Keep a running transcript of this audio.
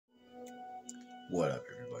What up,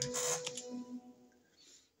 everybody?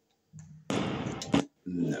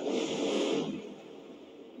 No.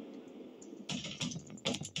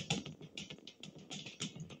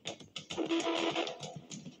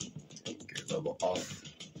 Gear level off.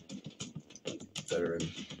 Veteran.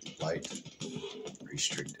 Light.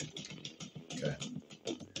 Restricted. Okay.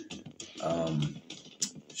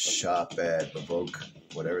 Shop at Baboke,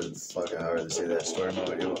 whatever the fuck, however they say that story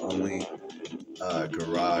mode. It will only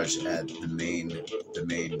garage at the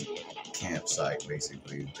main campsite,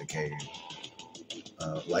 basically the cave.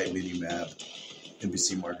 Light mini map,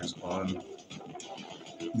 NPC markers on,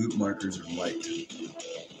 loot markers are light.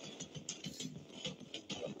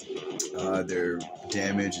 Their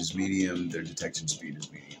damage is medium, their detection speed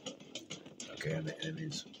is medium. Okay, and the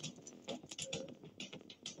enemies.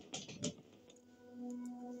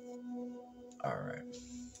 Alright.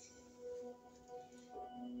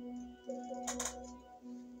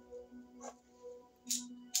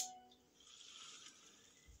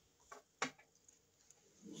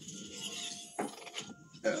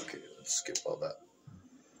 Okay, let's skip all that.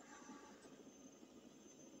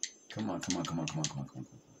 Come on.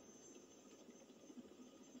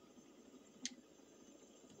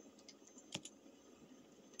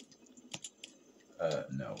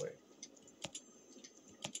 No, wait.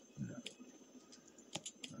 No.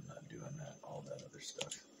 I'm not doing that, all that other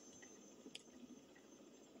stuff.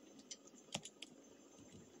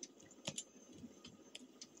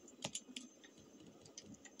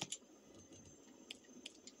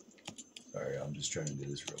 Sorry, I'm just trying to do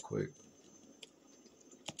this real quick.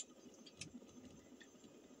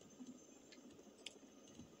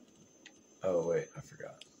 Oh, wait, I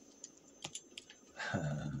forgot.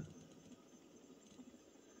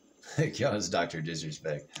 Y'all is Dr.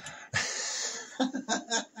 Disrespect.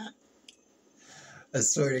 I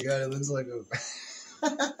swear to God, it looks like a...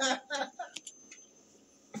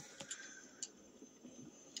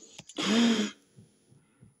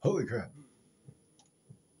 Holy crap.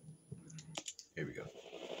 Here we go.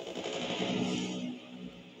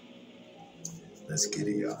 Let's get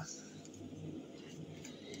it, y'all.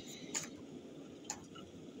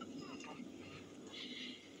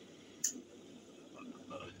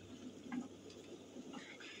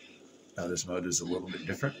 Now this mode is a little bit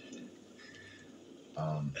different.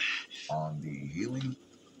 On the healing,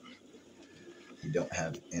 you don't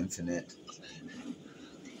have infinite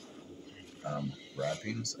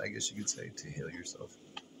wrappings, I guess you could say, to heal yourself.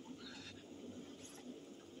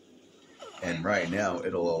 And right now,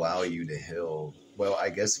 it'll allow you to heal. Well, I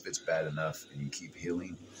guess if it's bad enough and you keep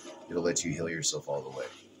healing, it'll let you heal yourself all the way.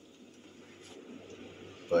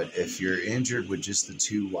 But if you're injured with just the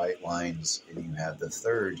 2 white lines and you have the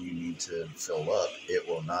third you need to fill up, it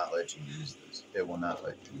will not let you use this. It will not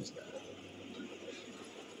let you use that.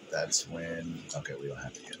 That's when... Okay, we don't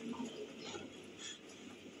have to get it.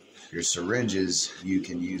 Your syringes, you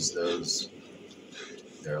can use those.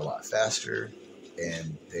 They're a lot faster.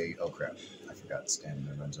 And they... Oh, crap. I forgot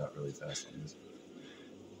stamina runs out really fast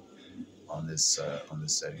on this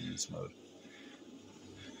setting, this mode.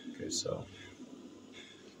 Okay, so...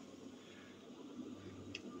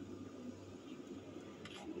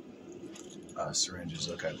 syringes,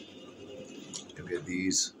 okay. You'll get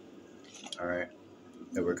these. Alright.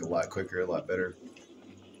 They work a lot quicker, a lot better.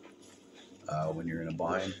 When you're in a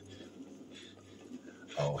bind.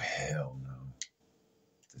 Oh, hell no.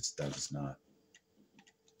 That is not.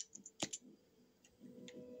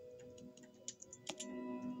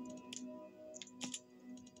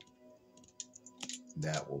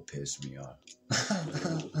 That will piss me off.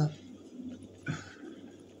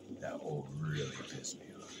 That will really piss me off.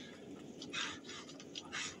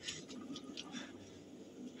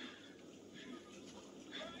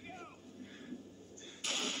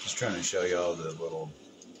 Trying to show y'all the little,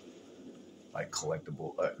 like,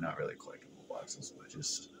 collectible, not really collectible boxes, but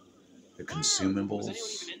just the consumables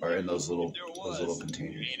are in those little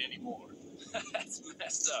containers. That's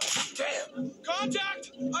messed up. Damn!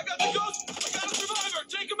 Contact! I got the ghost! I got a survivor!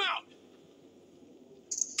 Take him out!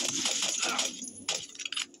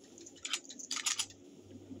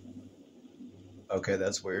 Okay,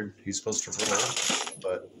 that's weird. He's supposed to roll,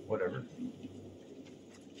 but whatever.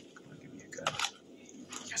 Come on, give me a gun.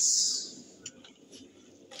 Yes.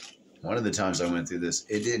 One of the times I went through this,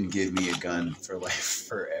 it didn't give me a gun for like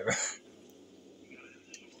forever.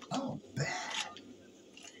 Oh, bad.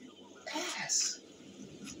 Yes.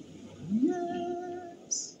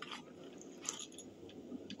 Yes.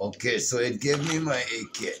 Okay, so it gave me my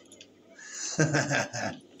AK.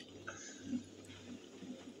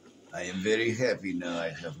 I am very happy now I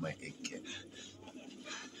have my AK.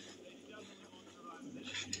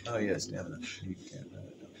 Oh yeah, stamina. You can't.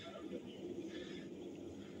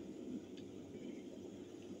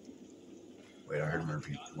 Wait, I heard more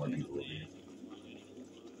people over here.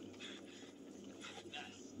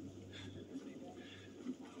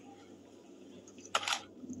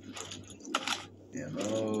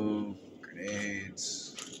 Ammo, grenades.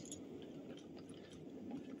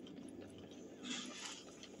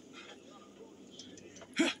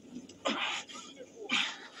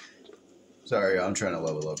 Sorry, I'm trying to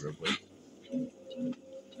level up real quick. All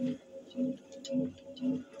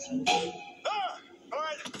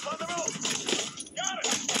right, on the move. Got it.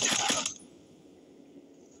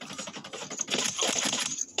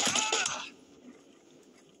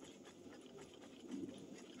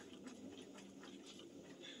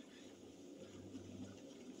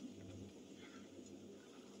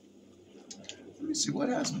 Let me see what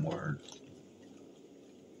has more.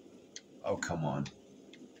 Oh, come on.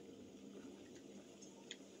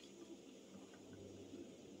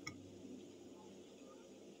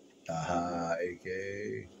 Aha, AK.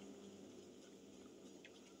 Wait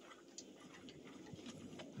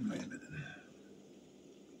a minute.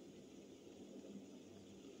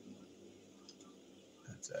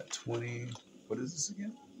 That's at 20. What is this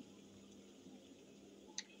again?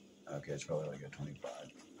 Okay, it's probably like a 25.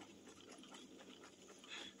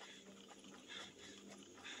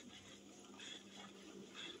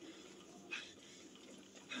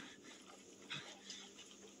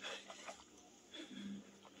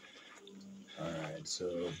 Alright,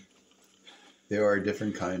 so there are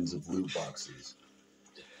different kinds of loot boxes.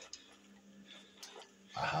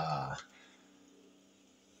 Aha.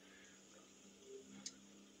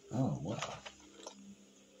 Oh, wow.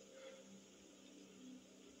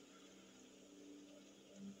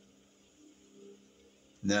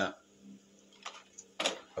 Now,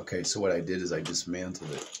 okay, so what I did is I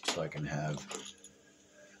dismantled it so I can have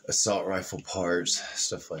assault rifle parts,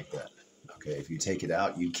 stuff like that. Okay, if you take it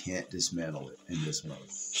out, you can't dismantle it in this mode.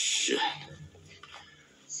 Shit.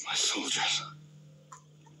 My soldiers.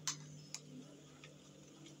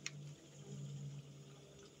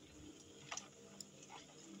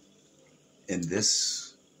 In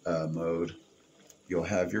this mode, you'll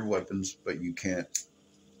have your weapons, but you can't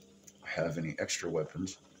have any extra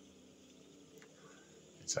weapons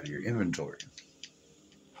inside of your inventory.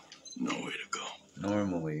 No way to go.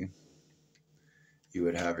 Normally, you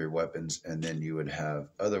would have your weapons, and then you would have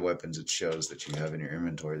other weapons it shows that you have in your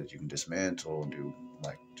inventory that you can dismantle and do,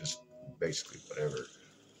 like, just basically whatever.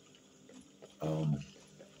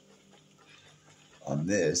 On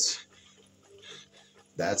this,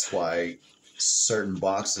 that's why certain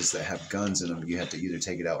boxes that have guns in them, you have to either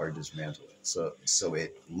take it out or dismantle it. So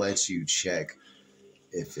it lets you check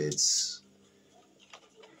if it's,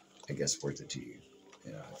 I guess, worth it to you.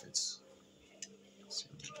 You know, if it's. Let's see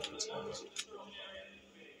what it has.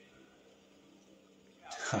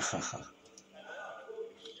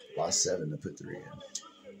 Lost 7 to put 3 in.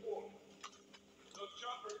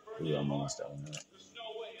 Ooh, I'm almost out on that. There's no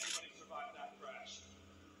way anybody survived that crash.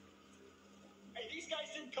 Hey, these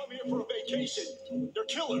guys didn't come here for a vacation. They're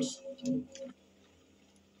killers.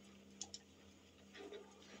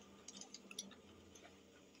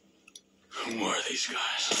 Who are these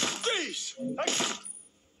guys? These!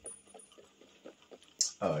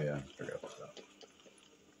 Oh, yeah. Forgot about that.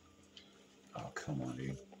 Oh, come on,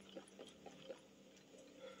 dude.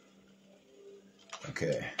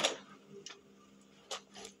 Okay.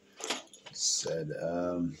 Said,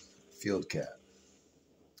 field cap.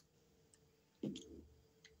 And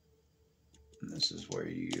this is where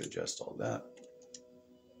you adjust all that.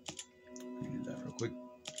 Let me do that real quick.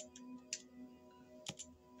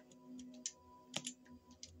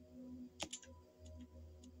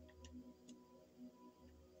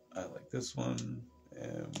 I like this one,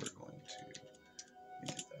 and we're going to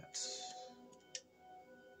make it that.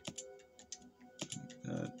 Make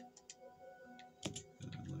that.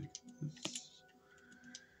 And like this.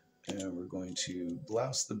 And we're going to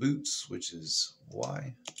blouse the boots, which is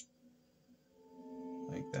Y.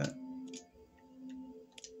 Like that.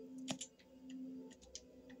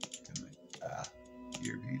 And like,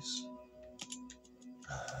 earpiece.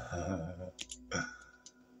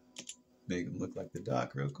 Make him look like the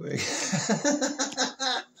Doc real quick.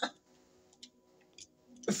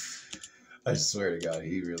 I swear to God,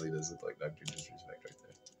 he really does look like Dr. Disrespect right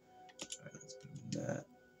there. Alright, let's put that.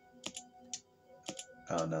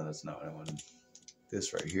 Oh, no, that's not what I wanted.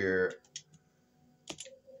 This right here,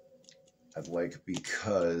 I'd like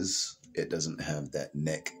because it doesn't have that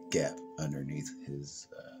neck gap underneath his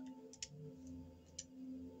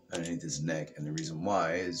neck. And the reason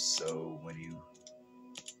why is so when you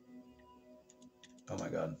Oh my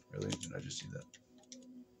god, really? Did I just do that?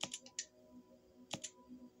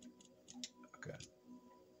 Okay.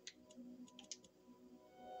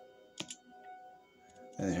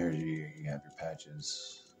 And then here you have your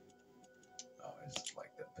patches. Oh, I just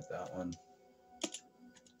like that. Put that one.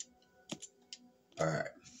 Alright.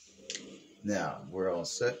 Now, we're all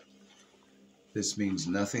set. This means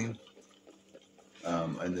nothing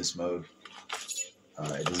in this mode.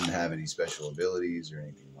 It doesn't have any special abilities or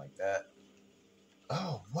anything like that.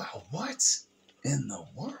 Oh, wow. What in the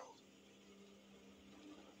world?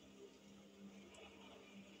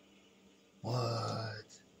 What?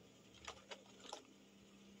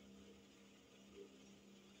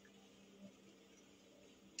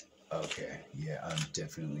 Okay. Yeah, I'm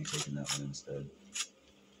definitely taking that one instead.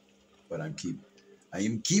 But I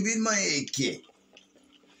am keeping my AK.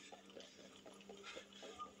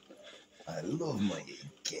 I love my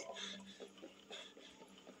AK.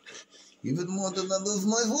 Even more than I love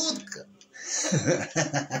my vodka.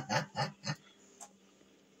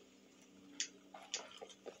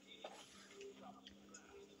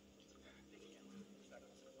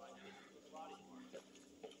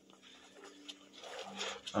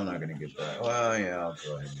 I'm not gonna get that. Well, yeah, I'll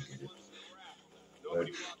go ahead and get it. But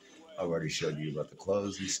I've already showed you about the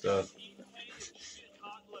clothes and stuff.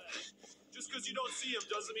 Just because you don't see them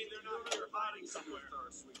doesn't mean they're not there hiding somewhere.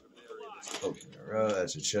 Open her up.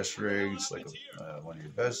 That's a chest rig. It's like one of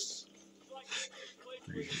your vests.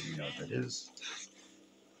 Pretty sure you know what that is.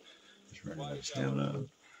 Just running out of stamina.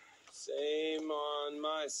 Same on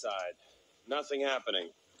my side. Nothing happening.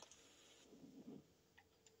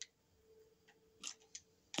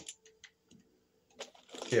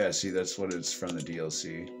 Yeah, see, that's what it's from the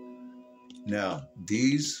DLC. Now,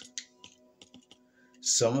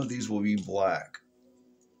 some of these will be black,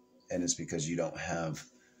 and it's because you don't have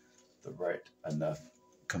the right enough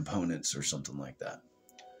components or something like that.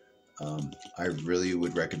 I really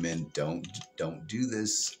would recommend don't do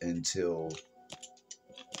this until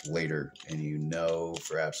later, and you know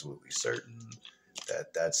for absolutely certain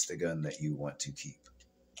that that's the gun that you want to keep,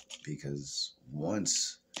 because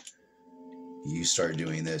once you start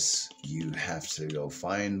doing this, you have to go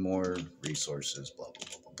find more resources, blah, blah,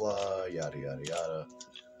 blah, blah, blah, yada, yada, yada.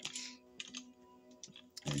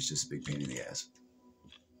 And it's just a big pain in the ass.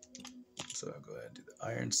 So I'll go ahead and do the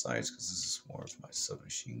iron sights, because this is more of my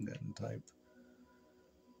submachine gun type.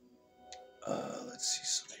 Let's see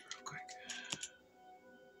something real quick.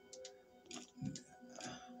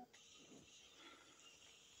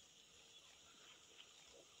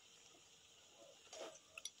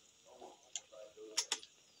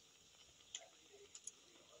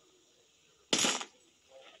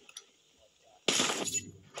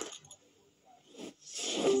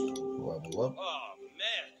 Level up. Oh,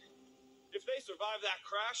 man. If they survive that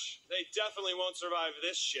crash, they definitely won't survive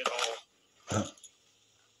this shithole.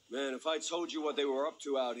 Man, if I told you what they were up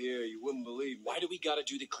to out here, you wouldn't believe me. Why do we gotta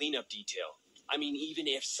do the cleanup detail? I mean, even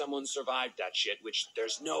if someone survived that shit, which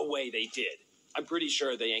there's no way they did, I'm pretty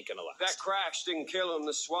sure they ain't gonna last. That crash didn't kill them.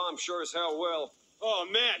 The swamp sure as hell will. Oh,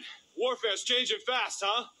 man. Warfare's changing fast,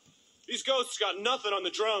 huh? These ghosts got nothing on the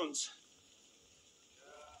drones.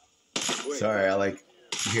 Wait. Sorry, I like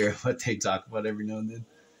to hear what they talk about every now and then.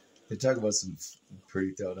 They talk about some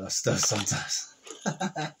pretty thrown out stuff sometimes.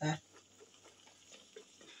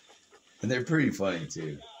 And they're pretty funny,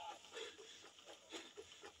 too.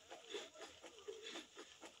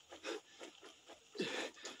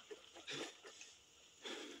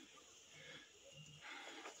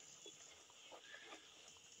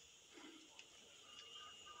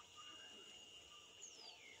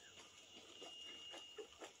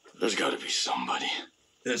 There's gotta be somebody.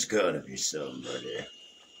 There's gotta be somebody.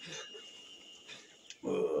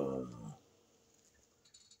 Okay,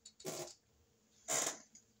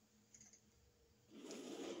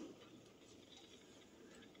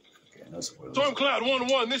 no spoilers. Stormcloud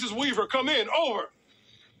 1-1, this is Weaver. Come in. Over.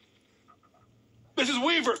 This is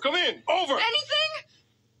Weaver. Come in. Over. Anything?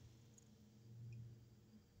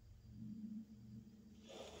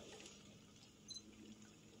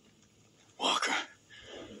 Walker.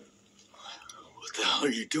 What the hell are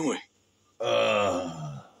you doing?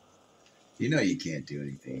 You know you can't do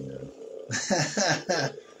anything, though.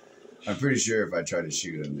 I'm pretty sure if I tried to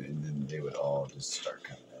shoot them, and then they would all just start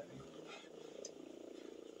coming at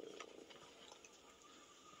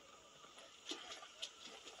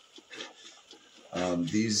me.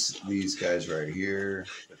 These guys right here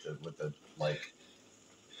with the like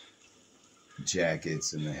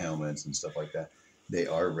jackets and the helmets and stuff like that, they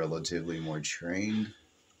are relatively more trained.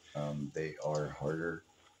 They are harder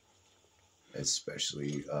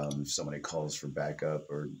especially if somebody calls for backup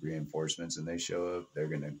or reinforcements and they show up, they're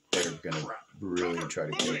gonna really try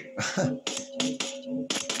to kill you.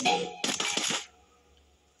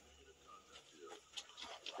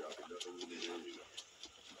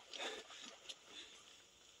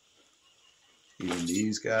 Even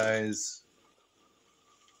these guys.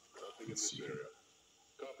 Let's see.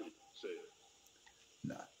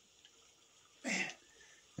 Nah. Man,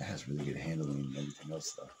 that has really good handling and everything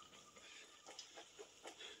else though.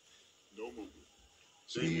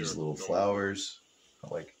 These little flowers are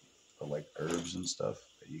like herbs and stuff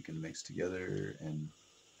that you can mix together and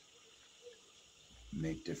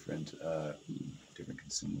make different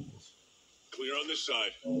consumables. Clear on this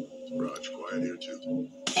side. Raj, quiet here too.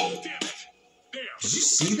 Damn it! Damn! Did you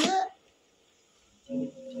see that?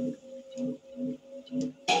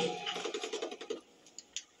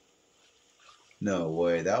 No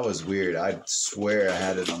way, that was weird. I swear I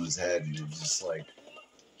had it on his head and it just like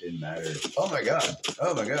didn't matter. Oh my god!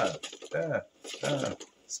 Oh my god!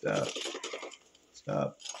 Stop!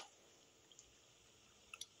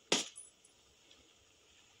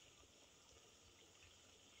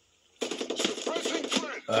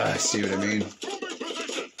 I see what I mean.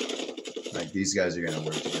 Like these guys are gonna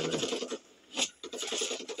work together.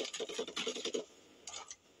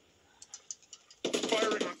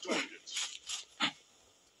 Firing on targets.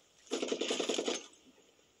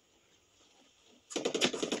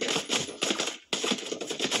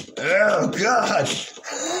 Oh god!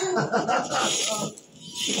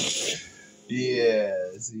 Yeah,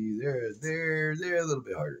 see, they're a little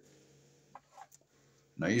bit harder.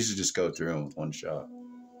 And I usually just go through them with one shot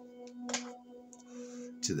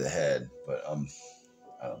to the head, but I don't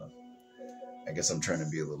know. I guess I'm trying to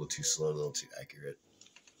be a little too slow, a little too accurate.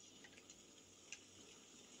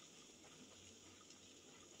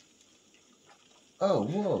 Oh,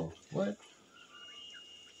 whoa, what?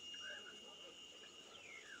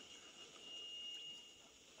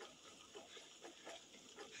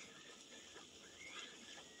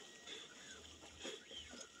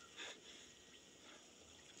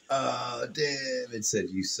 Oh, damn, it said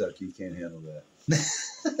you suck, you can't handle that.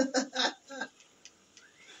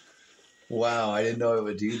 Wow, I didn't know it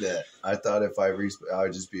would do that. I thought if I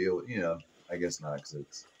would just be able, I guess not, because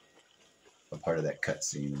it's a part of that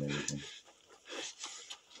cutscene and everything.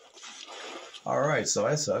 Alright, so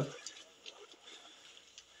I suck.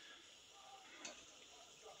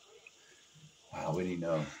 Wow, what do you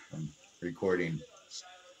know? I'm recording.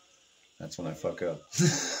 That's when I fuck up.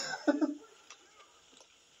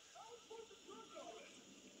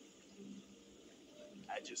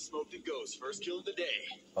 I just smoked a ghost. First kill of the day.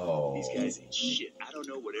 Oh. These guys ain't shit. I don't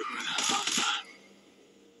know whatever.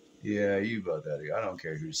 Yeah, you brought that. I don't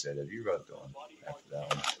care who said it. You brought the one after that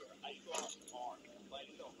one.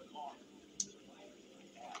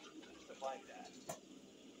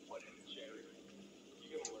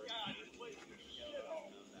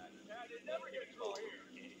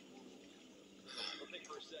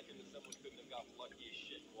 For a second that someone couldn't have got lucky as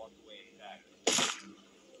shit and walked away intact.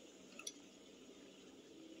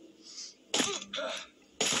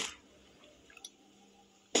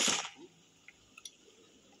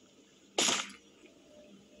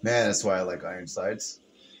 Man, that's why I like iron sights.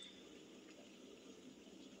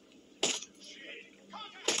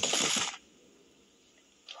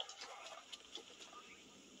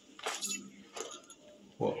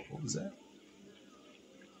 Whoa, what was that?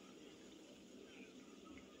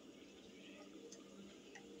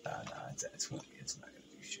 Nah, it's not gonna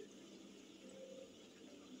do shit.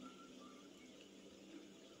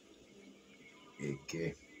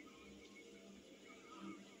 Okay.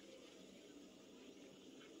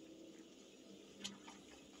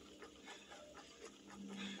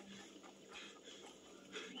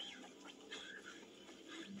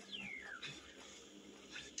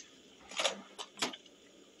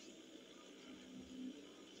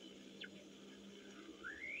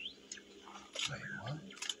 Wait, what?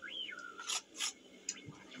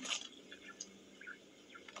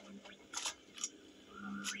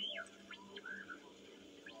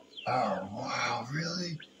 Oh, wow,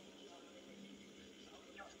 really?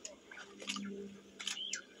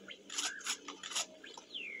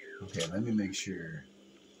 Okay, let me make sure.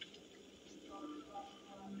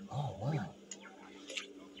 Oh, wow.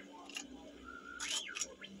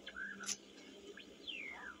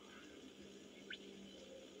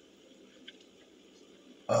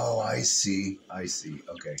 Oh, I see.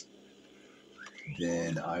 Okay.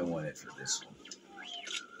 Then I want it for this one.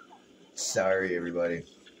 Sorry, everybody.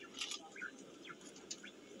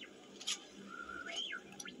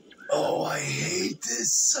 Oh, I hate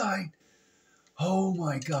this sign. Oh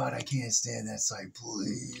my god, I can't stand that sight.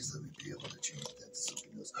 Please let me be able to change that to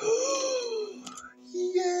something else.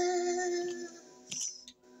 Yes!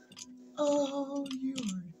 Oh, you're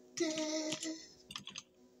dead.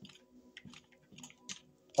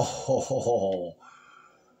 Oh,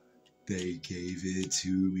 they gave it to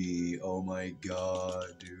me. Oh my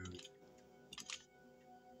god, dude.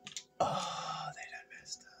 Oh, they done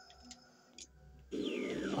messed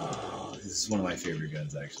up. Oh, this is one of my favorite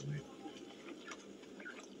guns, actually.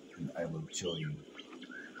 And I will chill you.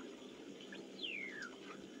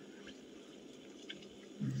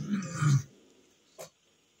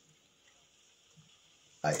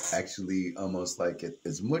 I actually almost like it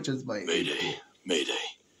as much as my... Mayday. Mayday.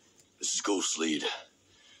 This is Ghost Lead.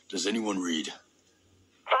 Does anyone read?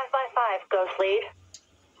 555, Ghost Lead.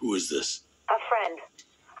 Who is this? A friend.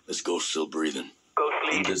 This ghost still breathing. Ghost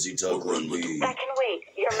And does he talk like me? That can wait.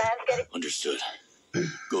 Your man's getting... Understood.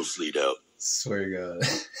 Ghost Lead out. Swear to God.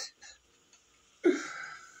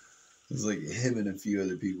 It's like him and a few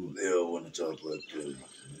other people. They all want to talk like this.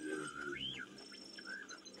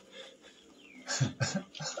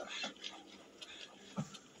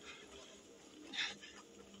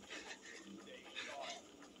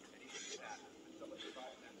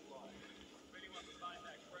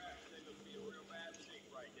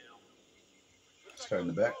 Start in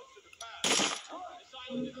the back.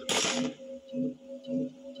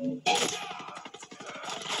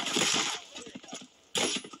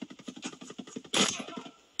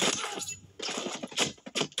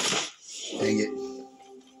 Dang it.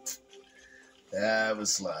 That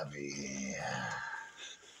was sloppy.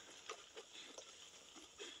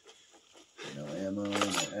 No ammo, no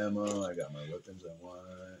ammo. I got my weapons I want.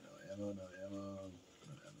 No ammo, no ammo,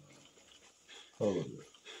 no ammo. Hold on.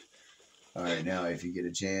 Alright, now if you get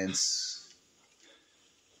a chance,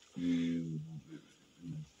 you...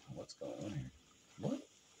 What's going on here? What?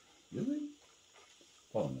 Really?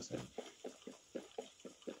 Hold on a second.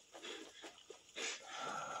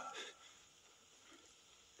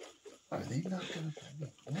 Are they not gonna find me?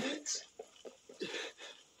 What?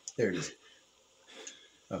 There it is.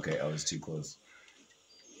 Okay, I was too close.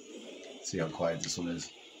 See how quiet this one is?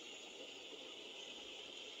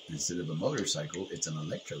 Instead of a motorcycle, it's an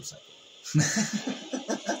electrocycle.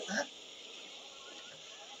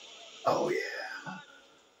 Oh yeah.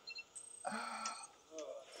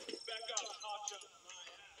 Back up, hotshot my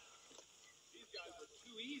ass. These guys were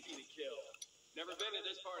too easy to kill. Never been to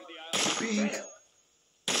this part of the island.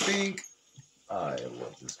 Bink. Bink. I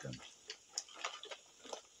love this gun.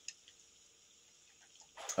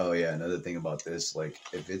 Oh yeah, another thing about this, like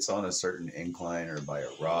if it's on a certain incline or by a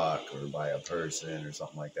rock or by a person or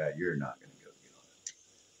something like that, you're not gonna be able to get on it.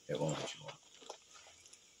 It won't let you on.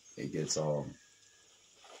 It gets all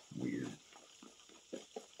weird.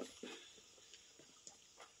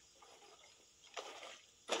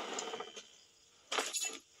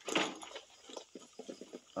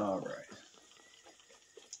 All right.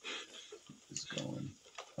 It's going.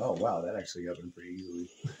 Oh wow, that actually happened pretty easily.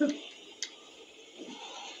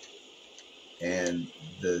 And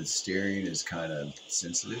the steering is kind of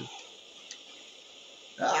sensitive.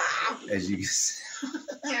 Ah, as you can see.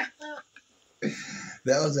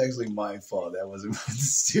 That was actually my fault. That wasn't the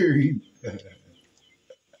steering.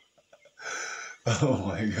 Oh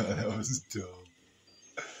my god, that was dumb.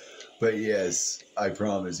 But yes, I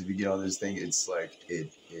promise, if you get on this thing, it's like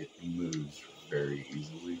it moves very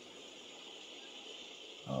easily.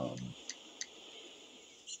 All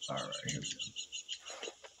right, here we go.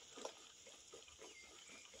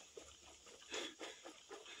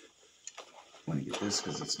 I want to get this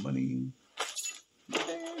because it's money.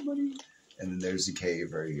 Yeah, money. And then there's a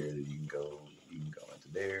cave right here that you can go into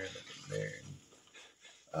there and look in there.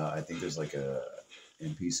 I think there's like a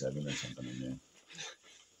MP7 or something in there.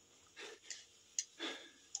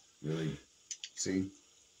 Really? See?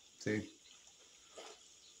 See?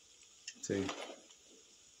 See?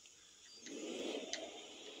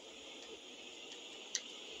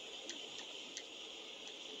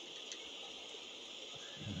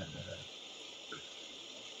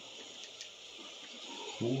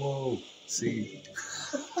 Whoa, see.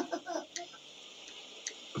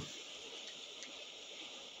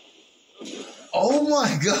 Oh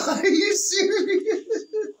my god, are you serious?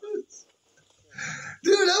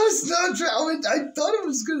 Dude, I was not trying. I thought it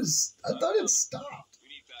was gonna. I thought it stopped.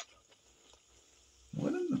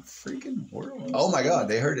 What in the freaking world? Oh my god,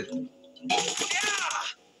 they heard it.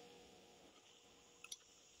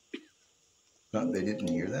 No, they didn't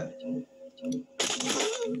hear that.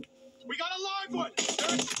 We got a live one! I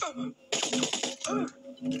got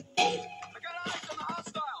eyes on the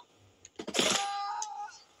hostile!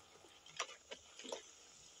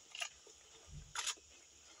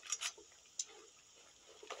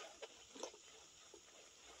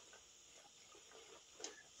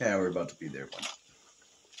 Yeah, we're about to be there one.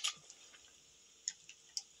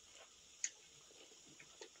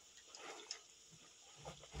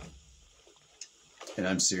 And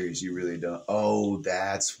I'm serious, you really don't. Oh,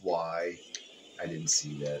 that's why I didn't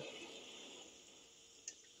see that.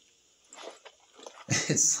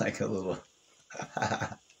 It's like a little.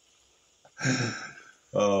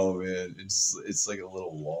 Oh man, it's like a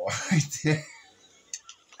little wall right there.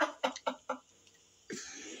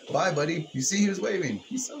 Bye, buddy. You see, he was waving.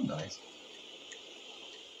 He's so nice.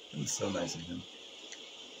 It was so nice of him.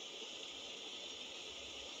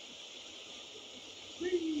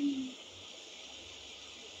 Whee!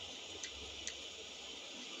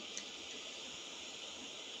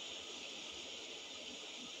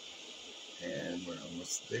 And we're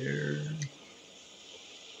almost there.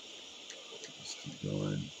 Just keep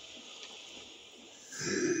going.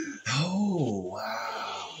 Oh,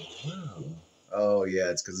 wow. Wow. Oh, yeah,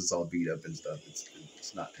 it's because it's all beat up and stuff.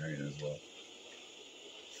 It's not turning as well.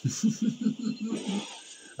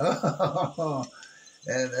 Oh,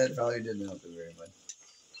 and that probably didn't help it very much.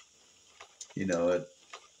 You know what?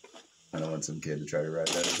 I don't want some kid to try to write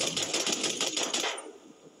that or something.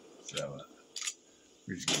 So,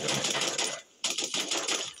 we're just going to go ahead and write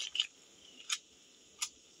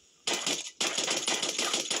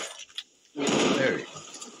that. There we go.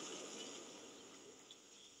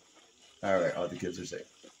 Alright, all the kids are safe.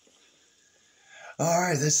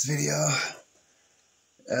 Alright, this video.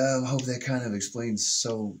 Hope that kind of explains I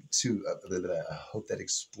hope that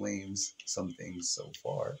explains some things so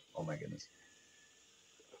far. Oh my goodness.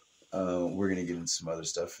 We're gonna get into some other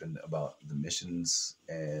stuff and about the missions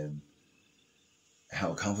and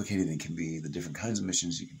how complicated it can be, the different kinds of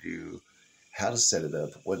missions you can do, how to set it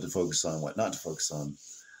up, what to focus on, what not to focus on,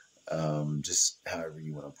 just however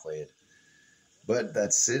you want to play it. But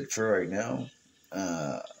that's it for right now.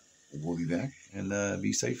 We'll be back and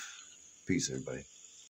be safe. Peace, everybody.